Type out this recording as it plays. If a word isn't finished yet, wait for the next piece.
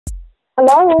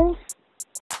Hello.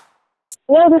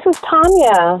 No, this is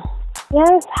Tonya.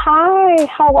 Yes, hi.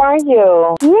 How are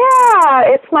you? Yeah,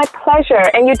 it's my pleasure.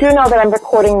 And you do know that I'm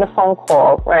recording the phone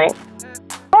call, right?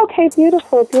 Okay,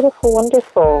 beautiful, beautiful,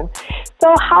 wonderful.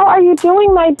 So how are you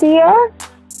doing, my dear?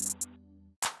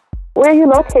 Where are you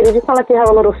located? You sound like you have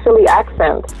a little silly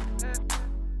accent.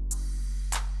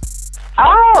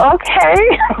 Oh, okay.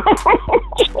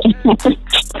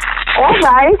 All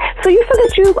right. So you said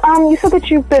that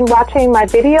you've been watching my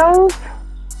videos?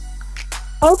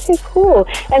 Okay, cool.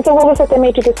 And so what was it that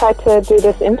made you decide to do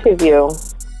this interview?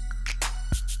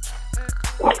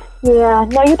 Yeah,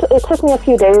 no, it took me a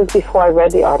few days before I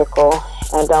read the article.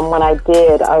 And when I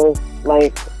did, I was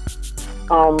like,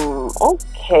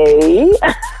 okay.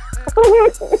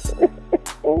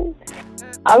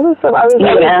 I was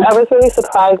really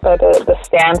surprised by the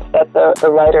stance that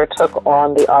the writer took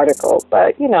on the article.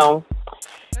 But, you know,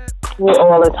 we're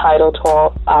all entitled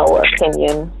to our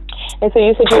opinion. And so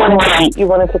you said you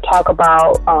wanted to talk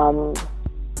about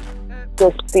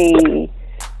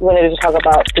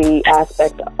the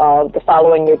aspect of the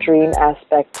following your dream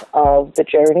aspect of the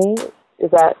journey. Is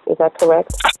that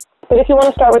correct? But if you want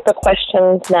to start with the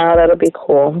questions now, that'll be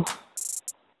cool.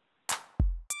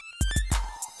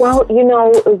 Well, you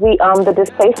know, the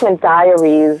Displacement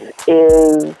Diaries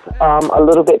is a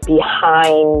little bit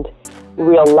behind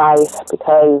real life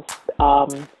because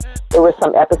there were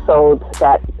some episodes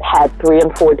that had 3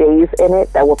 and 4 days in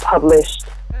it that were published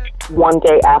one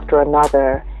day after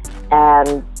another,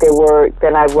 and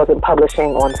then I wasn't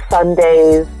publishing on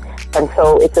Sundays, and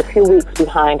so it's a few weeks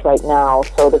behind right now.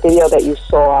 So the video that you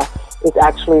saw is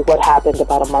actually what happened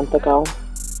about a month ago.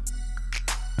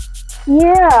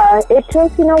 Yeah, it's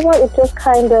like when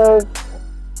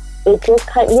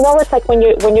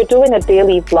you're doing a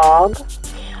daily vlog.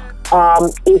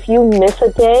 If you miss a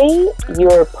day,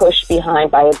 you're pushed behind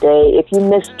by a day. If you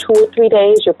miss 2 or 3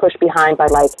 days, you're pushed behind by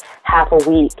like half a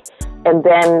week. And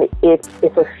then if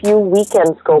a few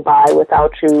weekends go by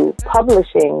without you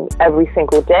publishing every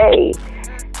single day,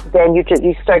 then you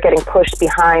start getting pushed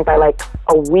behind by like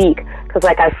a week. Because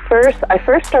like I first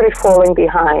started falling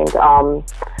behind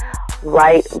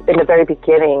right in the very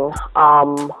beginning.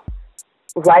 I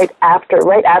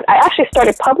actually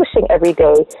started publishing every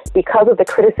day because of the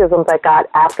criticisms I got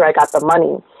after I got the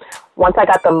money. Once I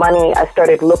got the money, I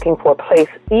started looking for a place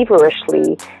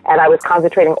feverishly, and I was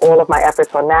concentrating all of my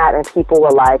efforts on that, and people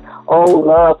were like, oh,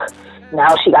 look,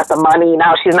 now she got the money,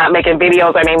 now she's not making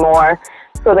videos anymore.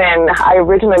 So then I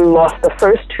originally lost the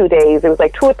first 2 days. It was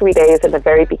like 2 or 3 days in the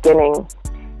very beginning.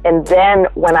 And then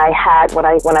when I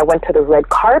went to the red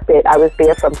carpet, I was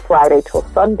there from Friday till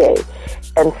Sunday.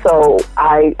 And so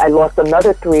I lost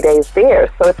another 3 days there.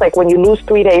 So it's like when you lose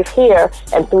 3 days here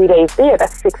and 3 days there,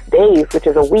 that's 6 days, which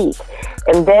is a week.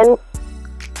 And then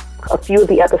a few of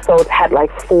the episodes had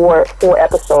like four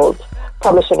episodes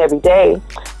publishing every day.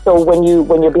 So when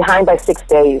you're behind by 6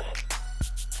 days,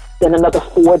 then another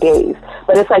 4 days.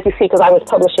 But it's like, you see, because I was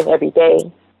publishing every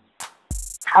day.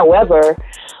 However,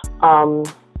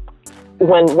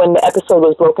 when the episode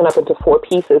was broken up into 4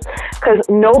 pieces, because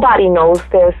nobody knows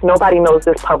this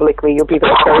publicly. You'll be the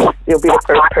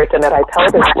first person that I tell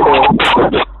this to.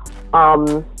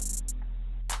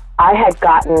 I had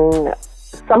gotten,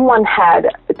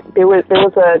 there was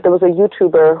a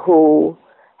YouTuber who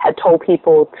had told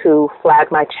people to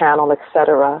flag my channel,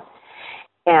 etc.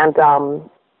 And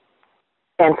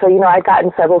so, you know, I'd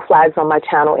gotten several flags on my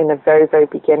channel in the very, very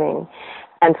beginning.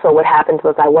 And so what happened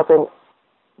was I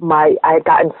had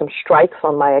gotten some strikes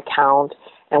on my account.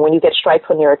 And when you get strikes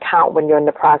on your account, when you're in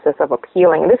the process of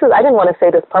appealing, and I didn't want to say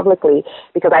this publicly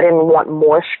because I didn't want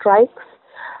more strikes.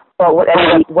 But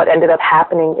what ended up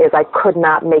happening is I could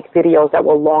not make videos that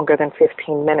were longer than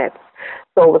 15 minutes.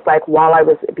 So it was like while I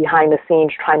was behind the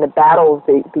scenes trying to battle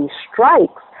these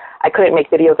strikes, I couldn't make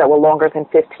videos that were longer than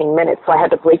 15 minutes, so I had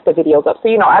to break the videos up. So,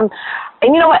 you know, and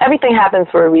you know what, everything happens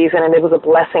for a reason, and it was a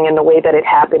blessing in the way that it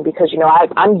happened because, you know,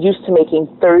 I'm used to making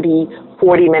 30,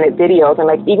 40-minute videos, and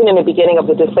like even in the beginning of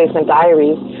the Displacement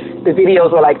Diaries, the videos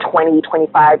were like 20,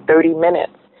 25, 30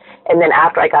 minutes. And then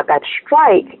after I got that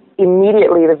strike,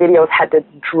 immediately the videos had to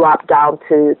drop down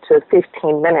to 15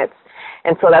 minutes.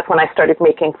 And so that's when I started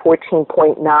making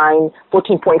 14.59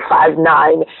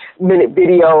 minute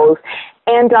videos.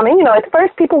 And, you know, at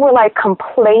first people were like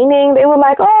complaining. They were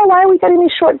like, oh, why are we getting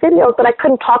these short videos? But I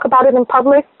couldn't talk about it in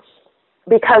public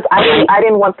because I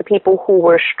didn't want the people who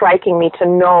were striking me to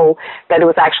know that it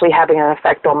was actually having an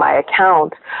effect on my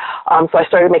account. So I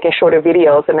started making shorter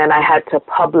videos, and then I had to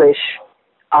publish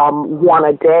one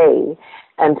a day.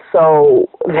 And so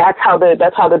that's how the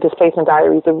Displacement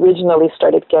Diaries originally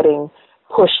started getting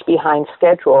pushed behind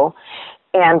schedule.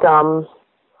 And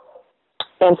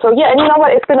so, yeah, and you know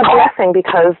what? It's been a blessing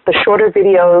because the shorter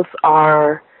videos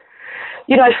are,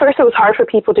 you know, at first it was hard for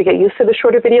people to get used to the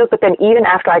shorter videos, but then even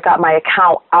after I got my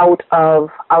account out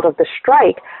of the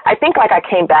strike, I think like I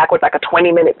came back with like a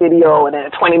 20-minute video and then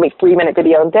a 3-minute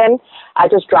video, and then I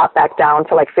just dropped back down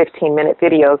to like 15-minute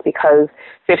videos because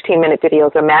 15-minute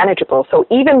videos are manageable. So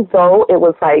even though it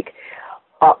was like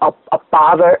a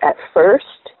bother at first,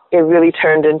 it really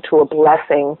turned into a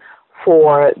blessing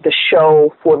for the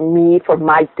show, for me, for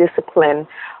my discipline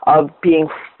of being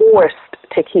forced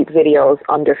to keep videos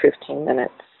under 15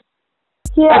 minutes.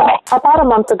 Yeah, about a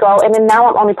month ago, and then now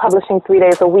I'm only publishing 3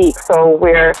 days a week, so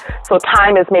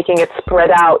time is making it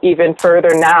spread out even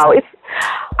further now.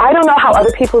 I don't know how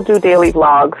other people do daily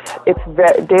vlogs.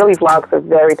 Daily vlogs are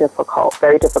very difficult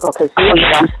because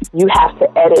you have to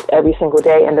edit every single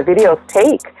day, and the videos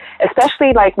take,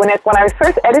 especially like when I was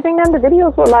first editing them, the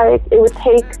videos were like, it would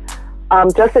take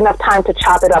just enough time to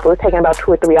chop it up. It was taking about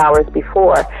 2 or 3 hours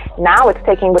before. Now it's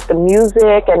taking, with the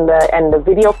music and the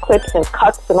video clips and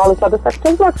cuts and all this other stuff, it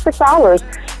takes about 6 hours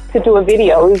to do a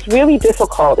video. It was really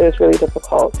difficult.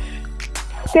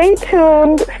 Stay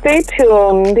tuned.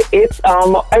 It's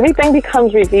everything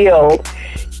becomes revealed.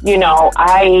 You know,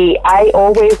 I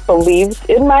always believed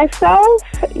in myself,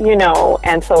 you know,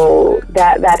 and so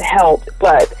that helped.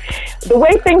 But the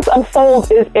way things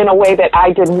unfold is in a way that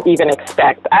I didn't even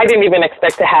expect. I didn't even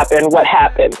expect to happen what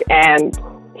happened. And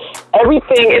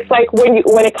everything, it's like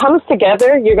when it comes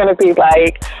together, you're going to be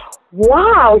like,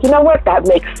 wow, you know what? That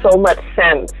makes so much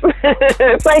sense.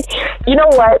 It's like, you know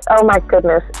what? Oh my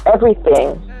goodness,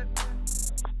 everything,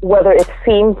 whether it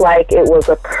seemed like it was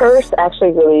a curse,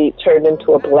 actually really turned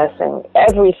into a blessing.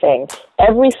 Everything,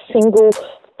 every single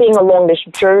thing along this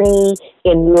journey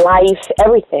in life,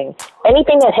 everything,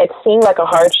 anything that had seemed like a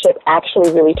hardship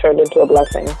actually really turned into a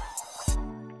blessing.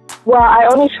 Well, I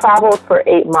only traveled for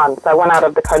 8 months. I went out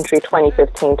of the country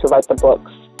 2015 to write the books.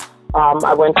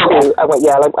 I went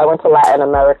to Latin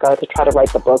America to try to write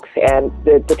the books, and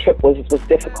the trip was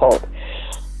difficult.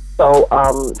 So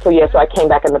I came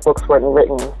back and the books weren't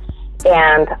written.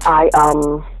 And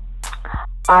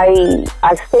I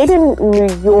stayed in New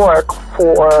York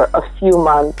for a few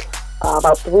months,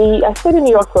 I stayed in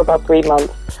New York for about 3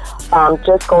 months,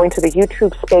 just going to the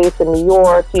YouTube space in New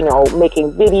York, you know,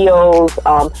 making videos,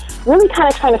 really kind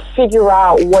of trying to figure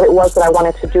out what it was that I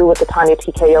wanted to do with the Tonya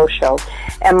Tko show.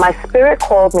 And my spirit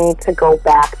called me to go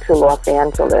back to Los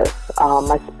Angeles.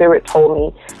 My spirit told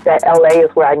me that LA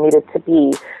is where I needed to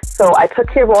be. So I took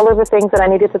care of all of the things that I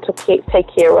needed to take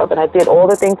care of, and I did all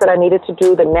the things that I needed to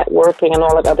do, the networking and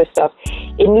all that other stuff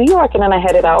in New York, and then I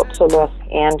headed out to Los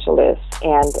Angeles.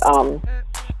 And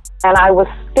I was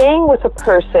staying with a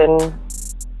person.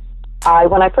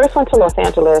 When I first went to Los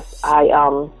Angeles, I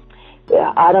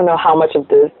don't know how much of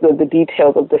the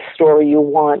details of this story you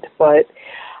want, but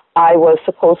I was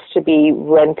supposed to be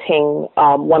renting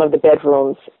one of the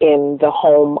bedrooms in the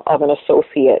home of an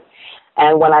associate.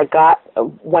 And when I got there,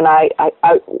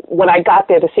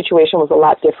 the situation was a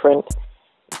lot different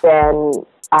than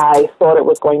I thought it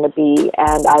was going to be,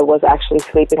 and I was actually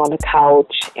sleeping on the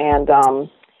couch. And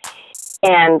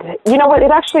you know what?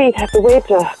 It actually, the way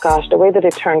that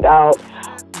it turned out,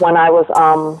 when I was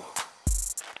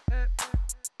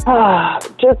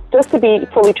just to be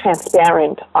fully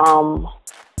transparent,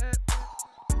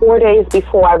 4 days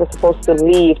before I was supposed to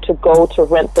leave to go to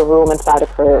rent the room inside of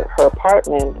her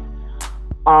apartment,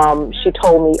 she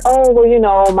told me, oh, well, you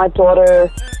know, my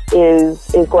daughter is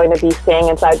going to be staying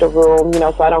inside the room, you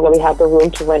know, so I don't really have the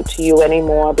room to rent to you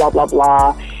anymore, blah, blah,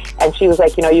 blah. And she was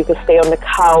like, you know, you could stay on the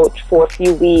couch for a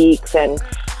few weeks. And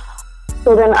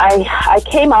so then I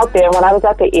came out there, and when I was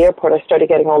at the airport, I started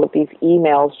getting all of these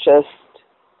emails just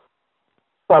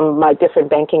from my different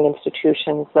banking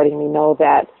institutions letting me know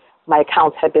that my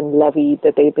accounts had been levied,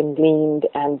 that they'd been leaned,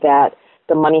 and that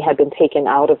the money had been taken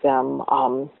out of them.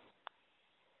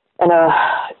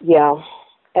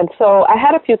 And so I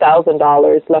had a few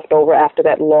 $1,000s left over after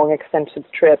that long, extensive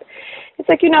trip. It's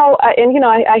like,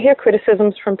 I hear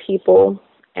criticisms from people,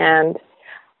 and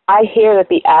I hear that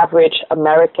the average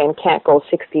American can't go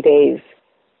 60 days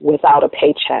without a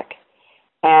paycheck.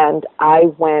 And I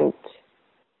went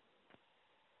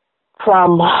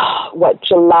from,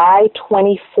 July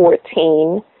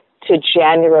 2014 to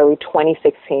January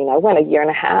 2016. I went a year and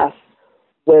a half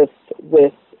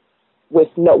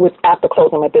after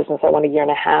closing my business. I went a year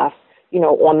and a half,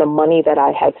 on the money that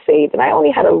I had saved. And I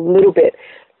only had a little bit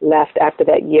left after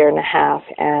that year and a half.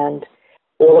 And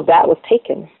all of that was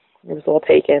taken. It was all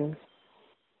taken.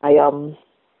 Yeah,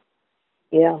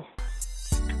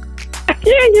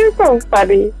 you're so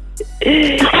funny.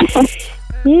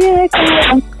 Yeah,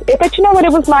 but you know what?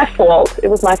 It was my fault. It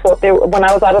was my fault. When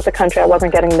I was out of the country, I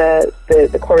wasn't getting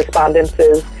the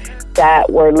correspondences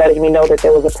that were letting me know that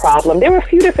there was a problem. There were a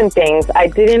few different things. I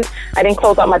didn't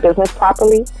close out my business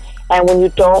properly, and when you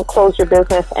don't close your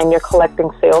business and you're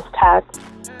collecting sales tax,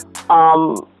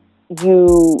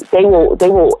 they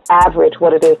will average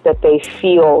what it is that they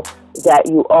feel that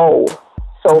you owe.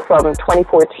 So from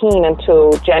 2014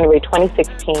 until January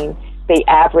 2016, they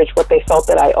averaged what they felt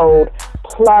that I owed,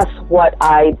 plus what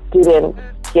I didn't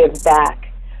give back.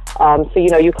 So,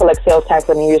 you collect sales tax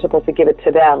and you're supposed to give it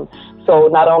to them. So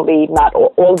not all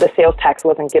of the sales tax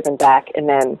wasn't given back. And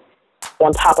then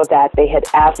on top of that, they had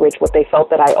averaged what they felt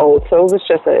that I owed. So it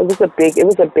was a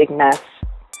big mess.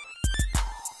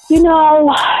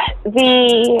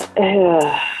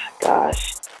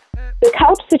 The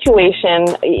couch situation,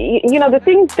 the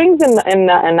things in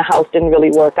the house didn't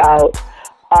really work out.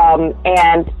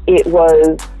 And it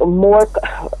was more,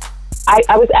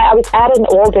 I was at an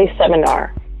all-day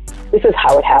seminar. This is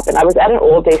how it happened. I was at an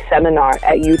all-day seminar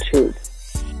at YouTube.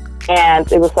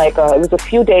 And it was it was a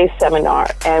few days seminar.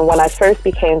 And when I first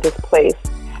became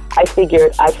displaced, I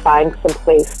figured I'd find some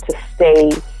place to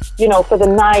stay, for the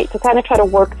night, to kind of try to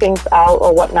work things out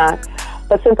or whatnot.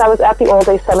 But since I was at the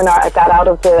all-day seminar, I got out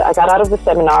of the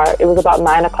seminar. It was about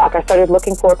 9 o'clock. I started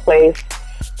looking for a place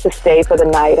to stay for the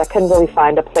night. I couldn't really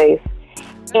find a place.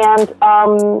 And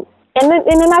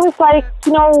then I was like,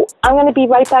 I'm going to be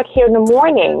right back here in the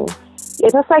morning.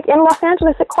 And it's like in Los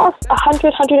Angeles, it costs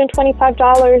 $100,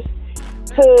 $125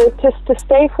 to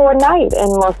stay for a night in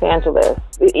Los Angeles.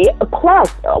 Plus,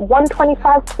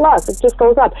 $125 plus. It just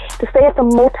goes up. To stay at the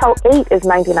Motel 8 is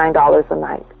 $99 a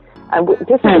night.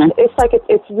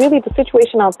 It's really, the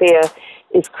situation out there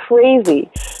is crazy.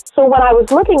 So when I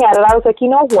was looking at it, I was like, you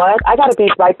know what? I got to be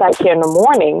right back here in the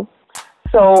morning.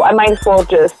 So I might as well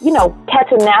just,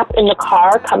 catch a nap in the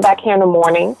car, come back here in the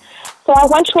morning. So I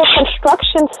went to a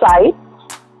construction site,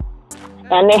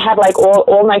 and they had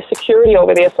all night security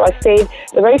over there. So I stayed,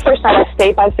 the very first night I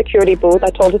stayed by the security booth. I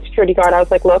told the security guard, I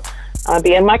was like, look, I'll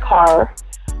be in my car.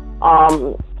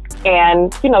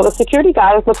 And, the security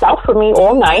guys looked out for me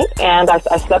all night, and I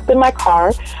slept in my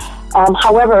car.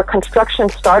 However, construction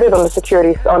started on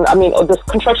the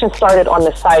construction started on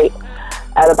the site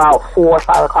at about 4 or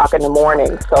 5 o'clock in the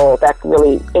morning. So that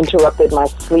really interrupted my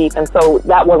sleep. And so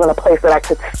that wasn't a place that I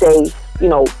could stay,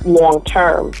 long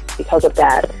term because of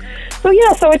that. So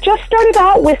it just started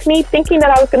out with me thinking that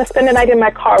I was going to spend the night in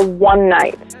my car one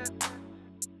night.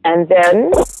 And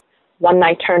then one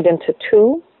night turned into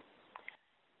two.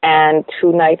 And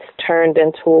 2 nights turned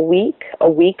into a week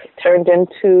turned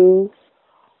into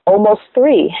almost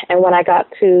 3. And when I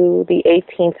got to the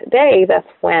 18th day, that's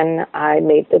when I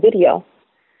made the video.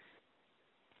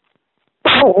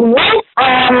 So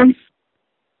I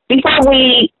guess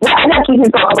we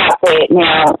can talk about that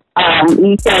now.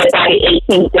 You said by the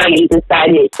 18th day you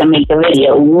decided to make the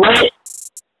video. What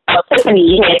epiphany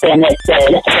you had then that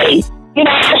said, hey,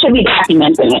 I should be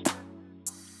documenting it?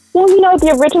 Well,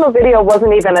 the original video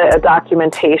wasn't even a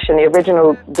documentation. The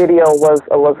original video was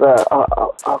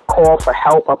a call for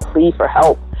help, a plea for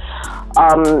help.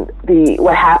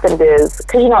 What happened is,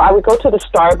 because I would go to the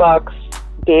Starbucks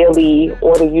daily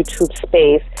or the YouTube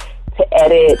space to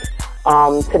edit,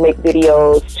 to make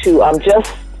videos, to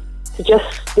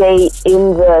just stay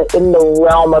in the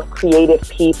realm of creative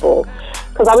people.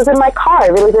 Because I was in my car, I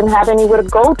really didn't have anywhere to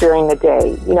go during the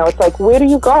day. It's like, where do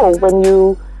you go when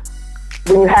you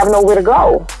have nowhere to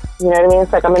go? You know what I mean?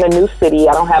 It's like I'm in a new city.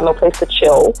 I don't have no place to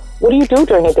chill. What do you do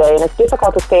during the day? And it's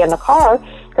difficult to stay in the car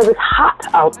because it's hot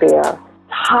out there.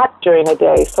 It's hot during the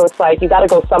day. So it's like you got to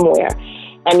go somewhere.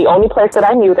 And the only place that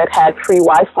I knew that had free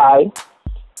Wi-Fi,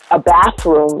 a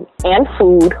bathroom, and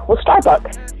food was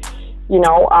Starbucks.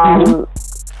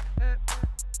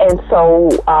 And so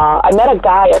I met a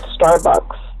guy at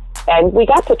Starbucks. And we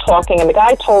got to talking. And the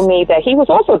guy told me that he was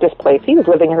also displaced. He was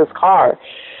living in his car.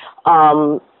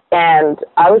 And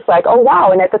I was like, oh,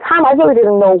 wow. And at the time, I really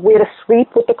didn't know where to sleep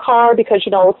with the car because,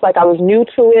 it's like I was new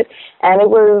to it. And it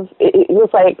was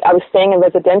like I was staying in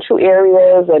residential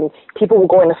areas and people were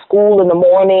going to school in the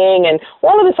morning and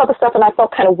all of this other stuff. And I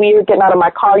felt kind of weird getting out of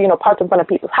my car, parked in front of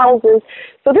people's houses.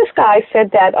 So this guy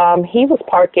said that he was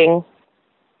parking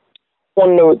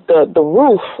on the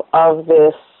roof of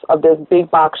this big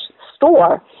box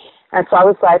store. And so I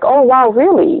was like, oh, wow,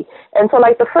 really? And so,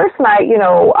 the first night,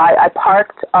 I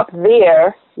parked up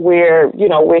there where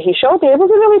he showed me. It was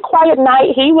a really quiet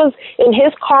night. He was in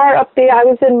his car up there. I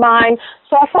was in mine.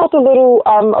 So I felt a little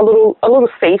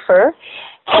safer.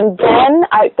 And then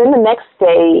the next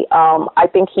day, I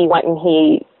think he went and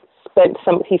he spent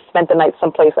the night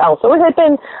someplace else. So it had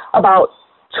been about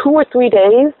 2 or 3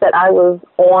 days that I was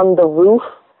on the roof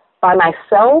by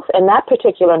myself, and that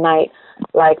particular night,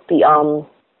 like the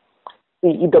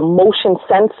motion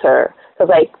sensor, because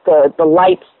like the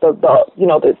lights,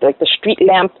 the street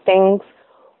lamp things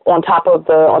on top of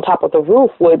the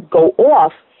roof would go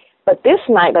off. But this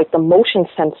night, like the motion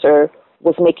sensor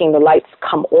was making the lights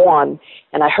come on,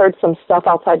 and I heard some stuff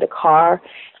outside the car,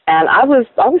 and I was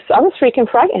freaking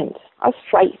frightened. I was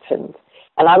frightened,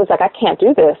 and I was like, I can't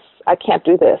do this. I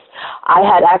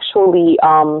had actually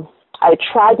I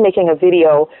tried making a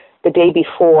video the day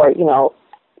before,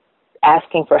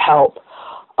 asking for help.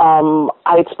 I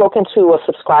had spoken to a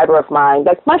subscriber of mine.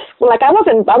 I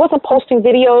wasn't posting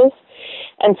videos,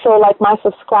 and so like my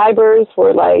subscribers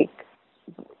were like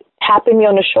tapping me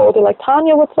on the shoulder, like,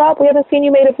 Tonya, what's up? We haven't seen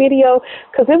you made a video,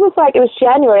 because it was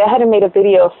January. I hadn't made a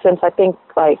video since I think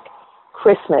like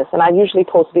Christmas, and I usually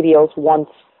post videos once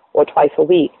or twice a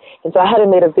week, and so I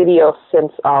hadn't made a video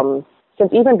since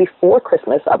even before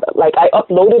Christmas. I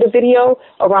uploaded a video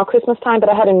around Christmas time, but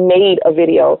I hadn't made a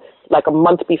video like a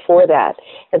month before that.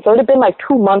 And so it had been like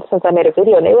 2 months since I made a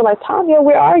video, and they were like, Tonya,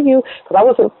 where are you? Because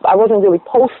I wasn't really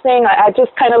posting. I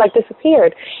just kind of like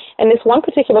disappeared. And this one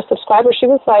particular subscriber, she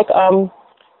was like,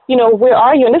 where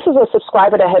are you? And this is a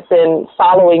subscriber that had been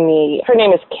following me. Her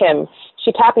name is Kim.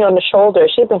 She tapped me on the shoulder.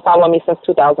 She had been following me since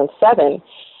 2007.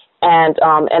 And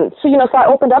so I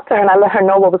opened up to her and I let her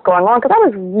know what was going on, because I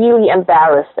was really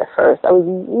embarrassed at first. I was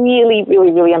really,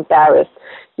 really, really embarrassed.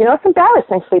 It's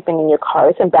embarrassing sleeping in your car.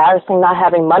 It's embarrassing not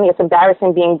having money. It's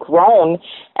embarrassing being grown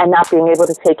and not being able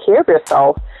to take care of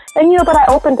yourself. And, but I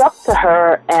opened up to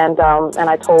her and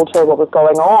I told her what was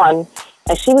going on.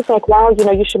 And she was like, wow,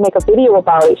 you should make a video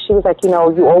about it. She was like, you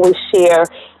always share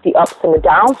the ups and the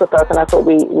downs with us, and that's what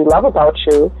we love about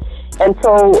you. And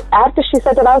so after she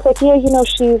said that, I was like, yeah,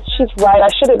 she's right. I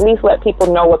should at least let people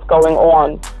know what's going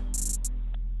on.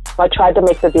 So I tried to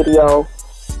make the video.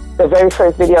 The very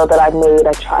first video that I made,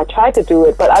 I tried to do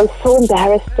it, but I was so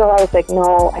embarrassed still. I was like,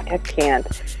 no, I can't,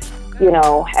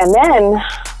 And then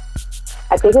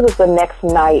I think it was the next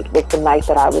night was the night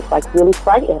that I was like really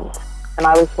frightened. And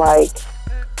I was like,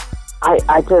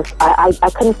 I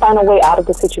couldn't find a way out of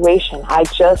the situation. I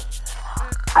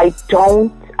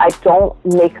don't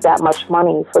make that much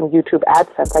money from YouTube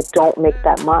AdSense. I don't make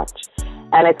that much.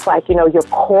 And it's like, you're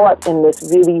caught in this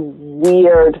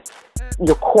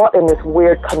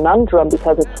weird conundrum,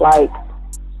 because it's like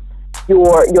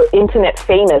you're internet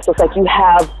famous. It's like you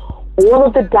have all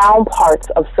of the down parts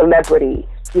of celebrity.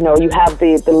 You have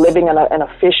the living in a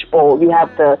fishbowl. You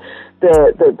have the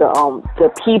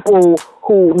people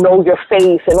who know your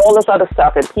face and all this other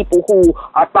stuff, and people who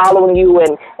are following you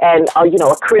and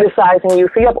are criticizing you.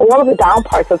 So you have all of the down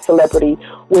parts of celebrity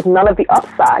with none of the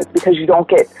upside, because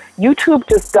YouTube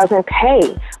just doesn't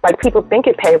pay like people think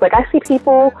it pays. Like I see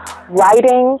people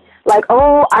writing like,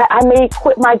 oh, I may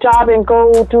quit my job and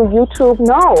go do YouTube.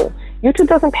 No, YouTube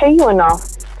doesn't pay you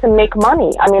enough to make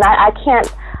money. I mean, I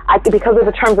can't. Because of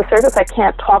the terms of service, I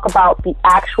can't talk about the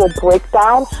actual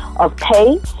breakdown of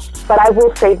pay, but I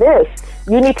will say this.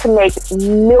 You need to make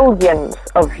millions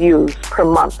of views per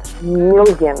month,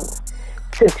 millions,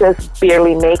 to just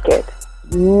barely make it.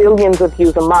 Millions of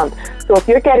views a month. So if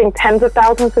you're getting tens of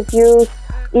thousands of views,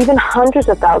 even hundreds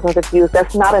of thousands of views,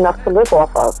 that's not enough to live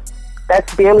off of.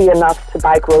 That's barely enough to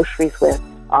buy groceries with,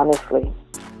 honestly.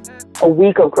 A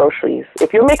week of groceries.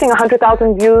 If you're making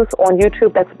 100,000 views on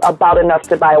YouTube, that's about enough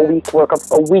to buy a week's worth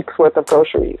of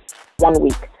groceries. 1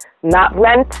 week. Not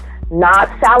rent, not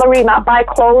salary, not buy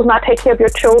clothes, not take care of your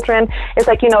children. It's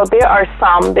like, there's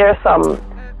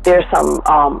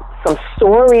some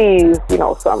stories,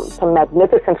 some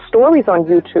magnificent stories on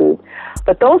YouTube.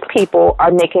 But those people are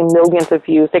making millions of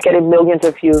views. They're getting millions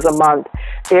of views a month.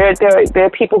 There are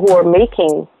people who are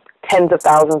making tens of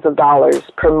thousands of dollars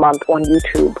per month on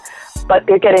YouTube. But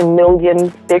they're getting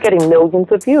millions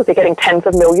of views. They're getting tens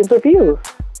of millions of views.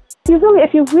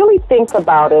 If you really think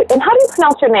about it, and how do you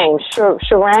pronounce your name?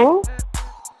 Charing?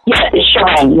 Yes, it's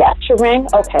Charing, yes. Charing?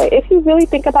 Okay. If you really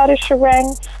think about it,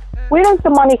 Charing, where does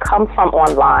the money come from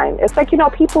online? It's like,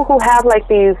 people who have like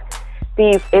these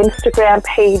Instagram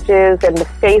pages and the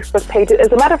Facebook pages.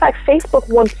 As a matter of fact, Facebook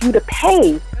wants you to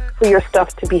pay for your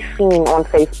stuff to be seen on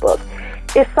Facebook.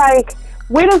 It's like,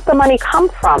 where does the money come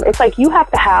from? It's like you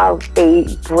have to have a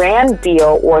brand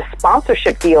deal or a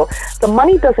sponsorship deal. The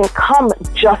money doesn't come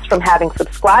just from having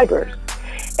subscribers.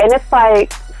 And it's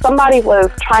like somebody was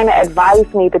trying to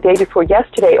advise me the day before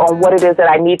yesterday on what it is that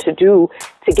I need to do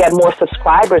to get more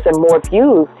subscribers and more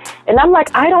views. And I'm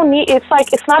like, I don't need, it's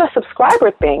like, it's not a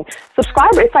subscriber thing.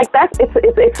 It's like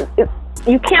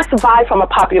you can't survive from a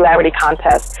popularity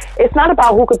contest. It's not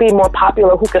about who could be more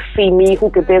popular, who could see me, who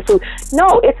could this, who.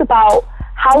 No, it's about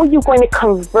how are you going to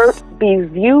convert these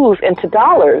views into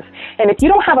dollars? And if you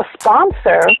don't have a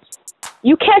sponsor,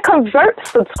 you can't convert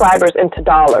subscribers into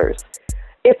dollars.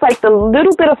 It's like the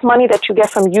little bit of money that you get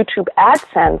from YouTube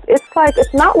AdSense.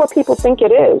 It's not what people think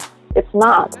it is. It's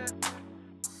not.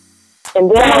 And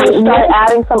then when you start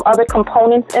adding some other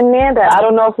components in there that I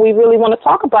don't know if we really want to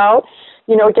talk about,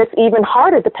 it gets even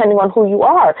harder depending on who you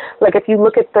are. Like if you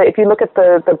look at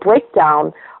the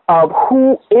breakdown of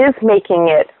who is making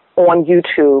it on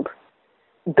YouTube,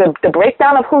 the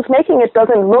breakdown of who's making it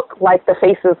doesn't look like the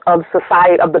faces of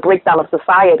society, of the breakdown of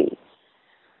society.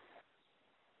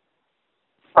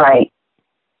 Right.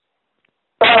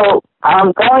 So,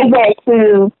 going back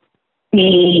to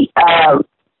the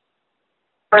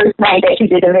first night that you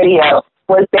did the video,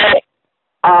 was that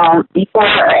before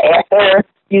or after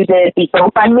you did the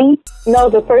GoFundMe? No,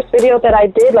 the first video that I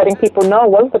did letting people know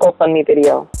was the GoFundMe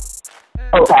video.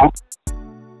 Okay.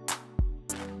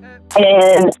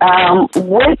 And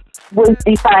what was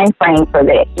the time frame for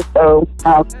that? So,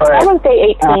 that was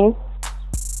day 18.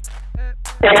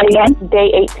 Say that again?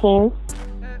 Day 18.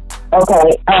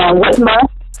 Okay. What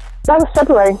month? That was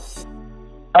February.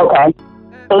 Okay.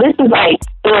 So this is like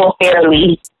still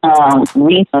fairly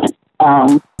recent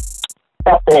stuff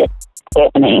that's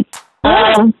happening.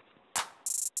 I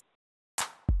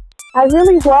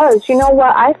really was. You know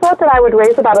what? I thought that I would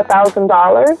raise about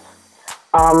 $1,000.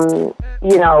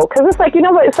 Because it's like,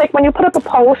 it's like when you put up a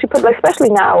post, especially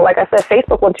now, like I said,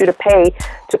 Facebook wants you to pay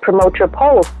to promote your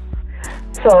post.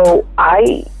 So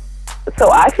I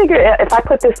figured if I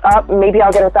put this up, maybe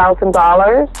I'll get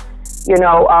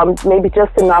 $1,000, maybe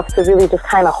just enough to really just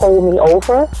kind of hold me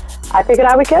over. I figured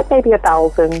I would get maybe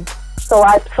 1,000. So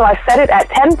I set it at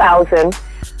 10,000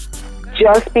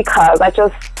 just because I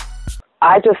just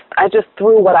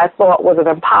threw what I thought was an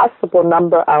impossible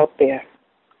number out there.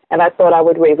 And I thought I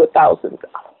would raise $1,000.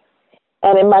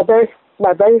 And in my very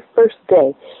first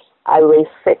day, I raised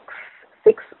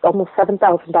almost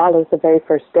 $7,000 the very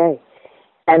first day.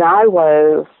 And I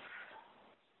was,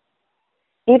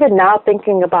 even now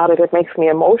thinking about it, it makes me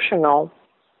emotional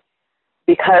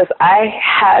because I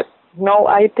had no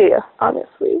idea,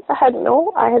 honestly. I had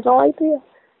no idea.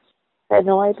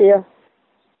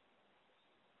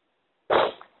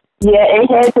 Yeah, it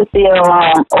had to feel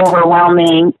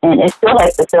overwhelming, and it still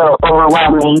has to feel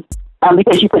overwhelming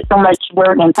because you put so much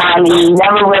work and time, and you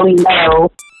never really know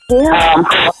how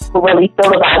people really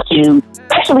feel about you,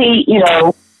 especially,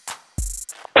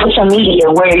 social media,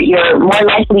 where you're more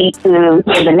likely to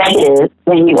hear the negative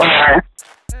than you are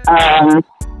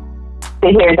to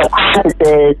hear the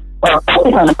positives or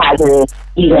focus on the positives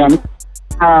even.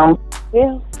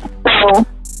 So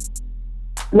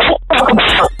let's talk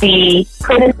about the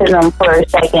criticism for a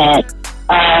second.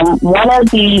 One of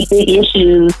the big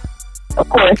issues, of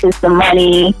course, is the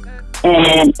money,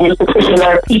 and in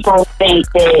particular, people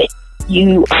think that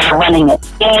you are running a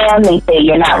scam. They say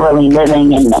you're not really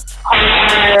living in the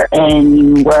car and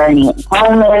you weren't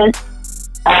homeless.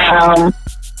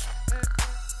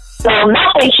 So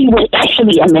not that you would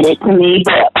actually admit it to me,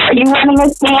 but are you running a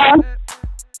scam?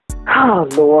 Oh,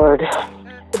 Lord.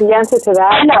 The answer to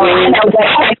that? I know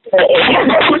that.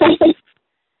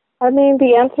 I mean,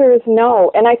 the answer is no.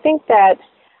 And I think that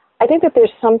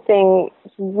there's something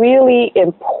really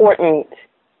important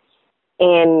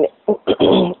in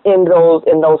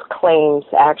those claims,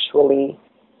 actually.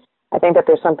 I think that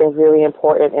there's something really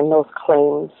important in those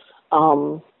claims.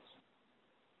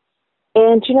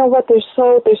 And you know what? There's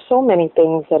so many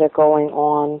things that are going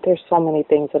on. There's so many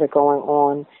things that are going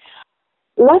on.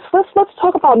 Let's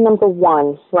talk about number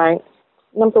one, right?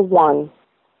 Number one,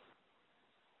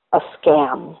 a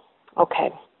scam.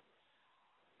 Okay.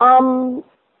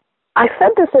 I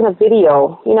said this in a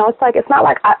video. It's not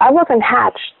like I wasn't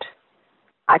hatched.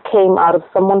 I came out of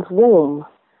someone's womb.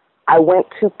 I went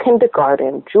to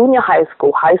kindergarten, junior high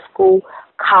school,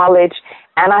 college,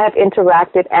 and I have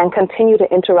interacted and continue to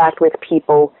interact with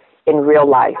people in real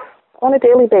life on a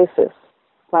daily basis,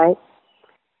 right?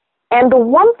 And the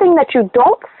one thing that you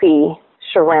don't see,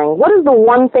 Charing, what is the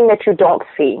one thing that you don't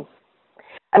see?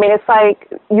 I mean, it's like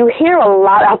you hear a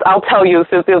lot. I'll tell you,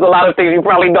 since there's a lot of things you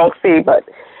probably don't see, but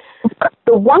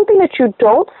the one thing that you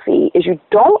don't see is you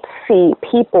don't see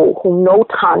people who know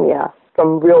Tonya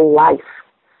from real life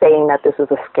saying that this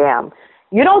is a scam.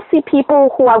 You don't see people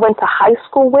who I went to high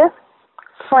school with,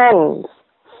 friends,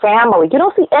 family. You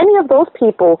don't see any of those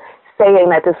people saying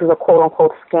that this is a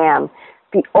quote-unquote scam.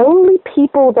 The only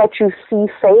people that you see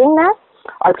saying that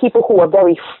are people who are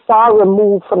very far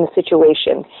removed from the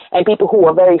situation and people who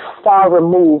are very far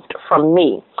removed from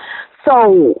me.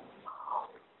 So,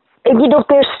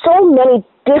 there's so many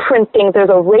different things. There's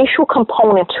a racial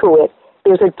component to it.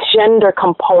 There's a gender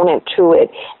component to it,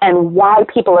 and why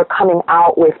people are coming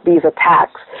out with these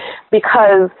attacks.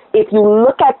 Because if you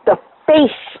look at the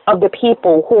face of the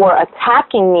people who are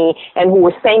attacking me and who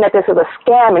are saying that this is a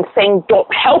scam and saying,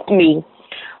 don't help me,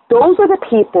 those are the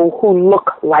people who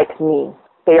look like me.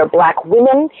 They are black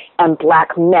women and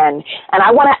black men. And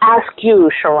I want to ask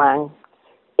you, Charing,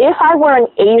 if I were an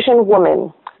Asian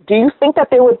woman, do you think that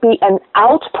there would be an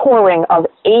outpouring of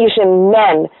Asian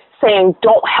men saying,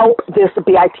 don't help this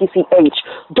BITCH,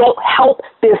 don't help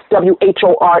this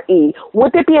WHORE?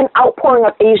 Would there be an outpouring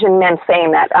of Asian men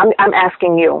saying that? I'm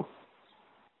asking you.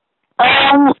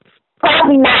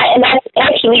 Probably not, and that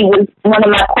actually was one of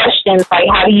my questions, like,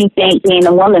 how do you think being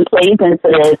a woman plays into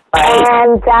this?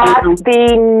 And that's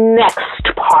the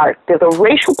next part. There's a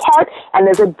racial part, and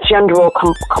there's a general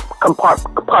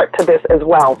part to this as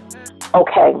well.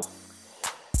 Okay.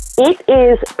 It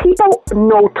is, people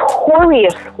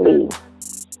notoriously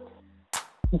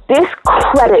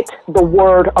discredit the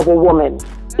word of a woman.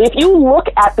 If you look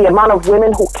at the amount of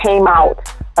women who came out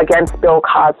against Bill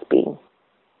Cosby,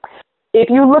 if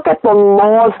you look at the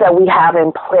laws that we have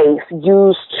in place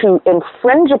used to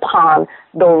infringe upon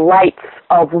the rights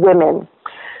of women,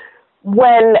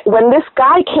 when this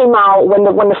guy came out, when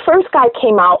the first guy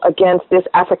came out against this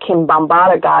African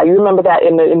Bambaataa guy, you remember that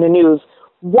in the news,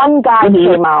 one guy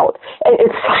came out, and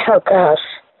it's like, oh gosh,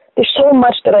 there's so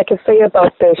much that I can say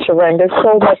about this, Charing. There's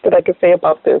so much that I can say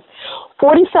about this.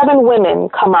 47 women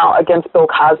come out against Bill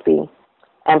Cosby.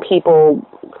 And people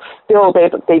still,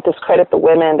 they discredit the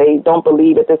women. They don't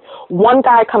believe it. This one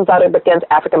guy comes out against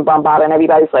African Bambaataa, and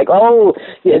everybody's like, oh,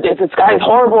 yeah, this guy's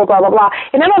horrible, blah, blah, blah.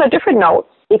 And then on a different note,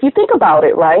 if you think about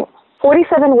it, right,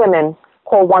 47 women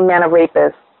call one man a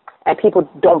rapist, and people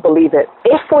don't believe it.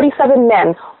 If 47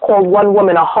 men called one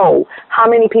woman a hoe, how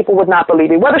many people would not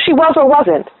believe it, whether she was or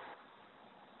wasn't?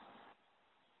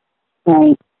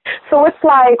 Right. So it's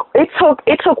like, it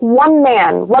took one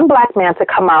man, one black man to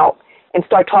come out and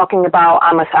start talking about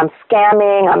I'm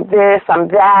scamming, I'm this, I'm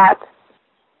that.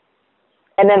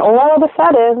 And then all of a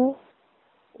sudden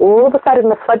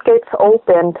the floodgates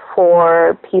opened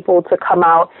for people to come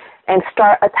out and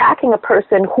start attacking a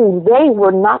person who they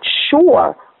were not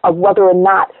sure of whether or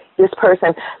not this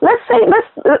person. Let's say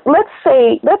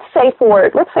for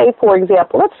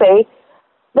example,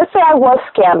 I was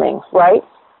scamming, right?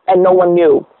 And no one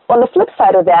knew. On the flip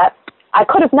side of that, I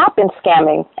could have not been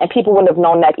scamming, and people wouldn't have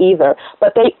known that either.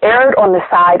 But they erred on the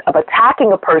side of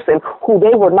attacking a person who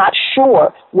they were not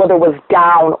sure whether was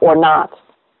down or not.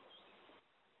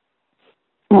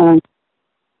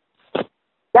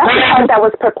 That's the part that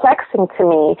was perplexing to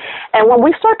me. And when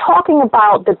we start talking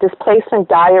about the Displacement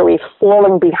Diaries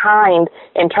falling behind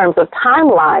in terms of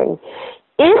timeline,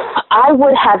 if I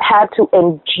would have had to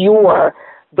endure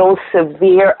those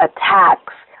severe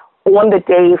attacks on the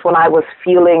days when I was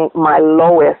feeling my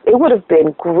lowest, it would have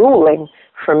been grueling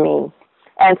for me.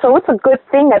 And so it's a good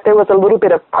thing that there was a little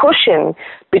bit of cushion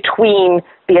between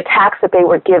the attacks that they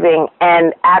were giving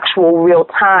and actual real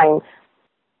time.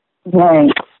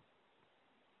 Right.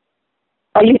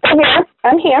 Are you still here?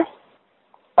 I'm here.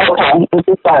 Okay. It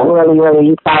just got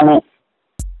really silent.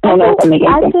 I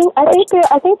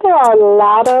think there are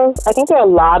a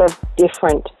lot of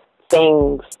different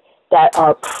things that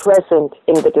are present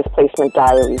in the Displacement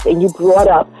Diaries, and you brought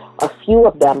up a few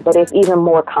of them, but it's even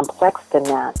more complex than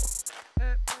that.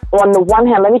 On the one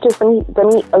hand, let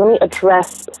me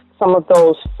address some of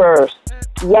those first.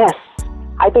 Yes,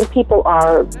 I think people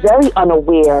are very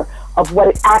unaware of what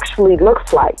it actually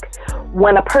looks like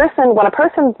when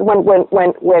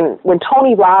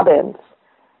Tony Robbins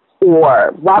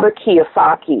or Robert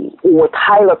Kiyosaki or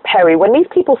Tyler Perry, when these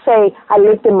people say, I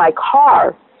lived in my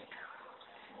car,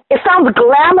 it sounds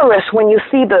glamorous when you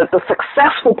see the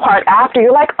successful part after.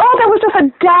 You're like, oh, that was just a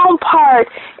down part.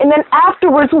 And then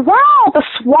afterwards, wow, the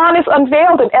swan is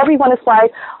unveiled. And everyone is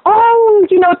like, oh,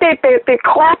 they're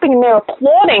clapping and they're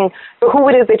applauding for who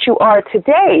it is that you are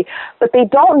today. But they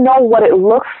don't know what it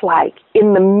looks like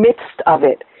in the midst of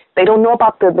it. They don't know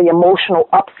about the emotional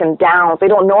ups and downs. They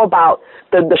don't know about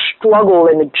the struggle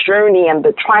and the journey and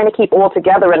the trying to keep all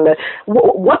together and the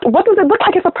what does it look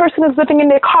like if a person is living in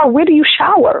their car? Where do you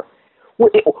shower?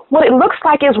 What it looks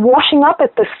like is washing up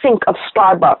at the sink of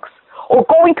Starbucks or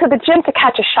going to the gym to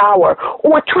catch a shower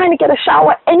or trying to get a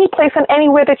shower any place and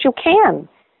anywhere that you can.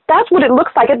 That's what it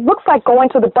looks like. It looks like going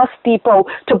to the bus depot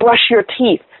to brush your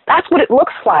teeth. That's what it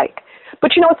looks like.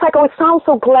 But you know, it's like, oh, it sounds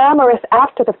so glamorous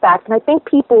after the fact. And I think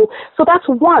people, so that's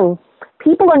one,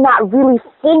 people are not really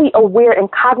fully aware and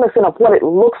cognizant of what it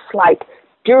looks like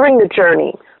during the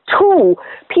journey. Two,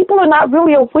 people are not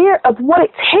really aware of what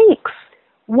it takes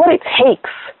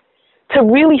to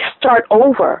really start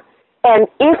over. And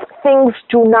if things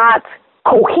do not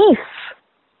cohere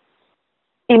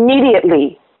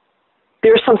immediately,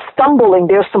 there's some stumbling,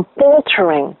 there's some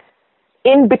faltering.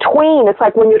 In between, it's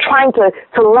like when you're trying to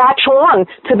latch on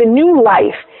to the new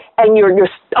life and you're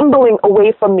stumbling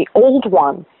away from the old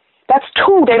one. That's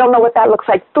two, they don't know what that looks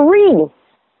like. Three,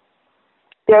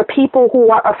 there are people who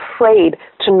are afraid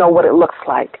to know what it looks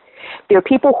like. There are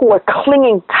people who are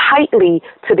clinging tightly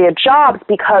to their jobs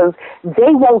because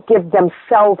they won't give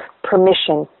themselves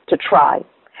permission to try.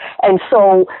 And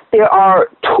so there are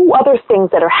two other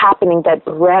things that are happening that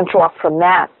branch off from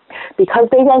that. Because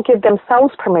they won't give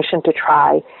themselves permission to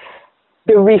try,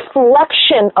 the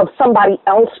reflection of somebody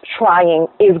else trying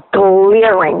is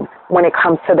glaring when it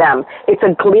comes to them. It's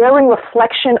a glaring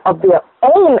reflection of their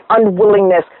own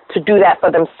unwillingness to do that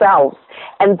for themselves.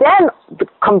 And then,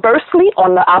 conversely,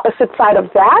 on the opposite side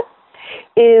of that,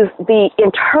 is the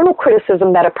internal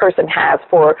criticism that a person has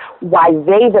for why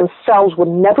they themselves would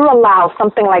never allow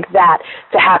something like that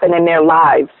to happen in their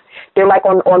lives. They're like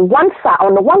on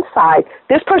the one side,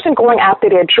 this person going after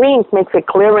their dreams makes it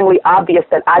glaringly obvious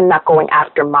that I'm not going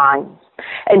after mine.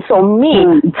 And so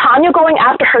Tonya going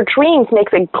after her dreams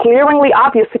makes it glaringly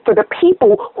obvious for the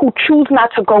people who choose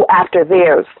not to go after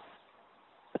theirs.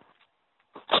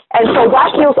 And so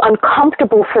that feels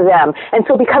uncomfortable for them. And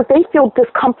so because they feel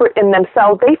discomfort in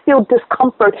themselves, they feel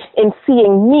discomfort in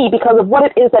seeing me because of what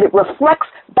it is that it reflects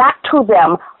back to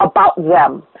them about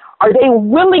them. Are they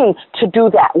willing to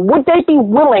do that? Would they be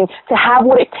willing to have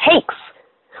what it takes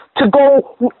to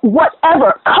go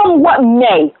whatever, come what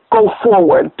may, go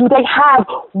forward? Do they have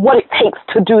what it takes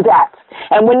to do that?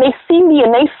 And when they see me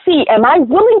and they see, am I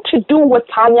willing to do what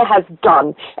Tonya has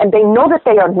done? And they know that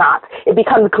they are not. It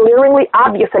becomes glaringly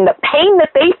obvious. And the pain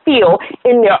that they feel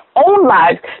in their own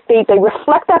lives, they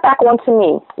reflect that back onto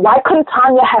me. Why couldn't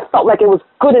Tonya have felt like it was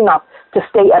good enough to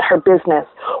stay at her business?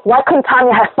 Why couldn't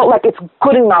Tonya have felt like it's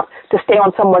good enough to stay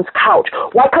on someone's couch?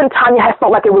 Why couldn't Tonya have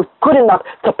felt like it was good enough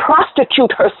to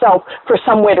prostitute herself for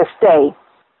somewhere to stay?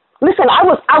 Listen, I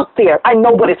was out there. I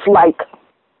know what it's like.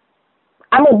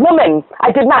 I'm a woman.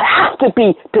 I did not have to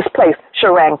be displaced,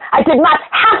 Charing. I did not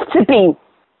have to be.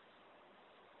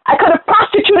 I could have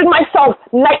prostituted myself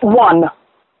night one.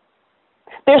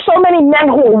 There's so many men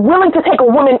who are willing to take a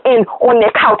woman in on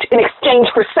their couch in exchange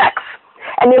for sex.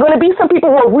 And there are going to be some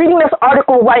people who are reading this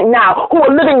article right now who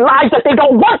are living lives that they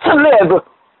don't want to live.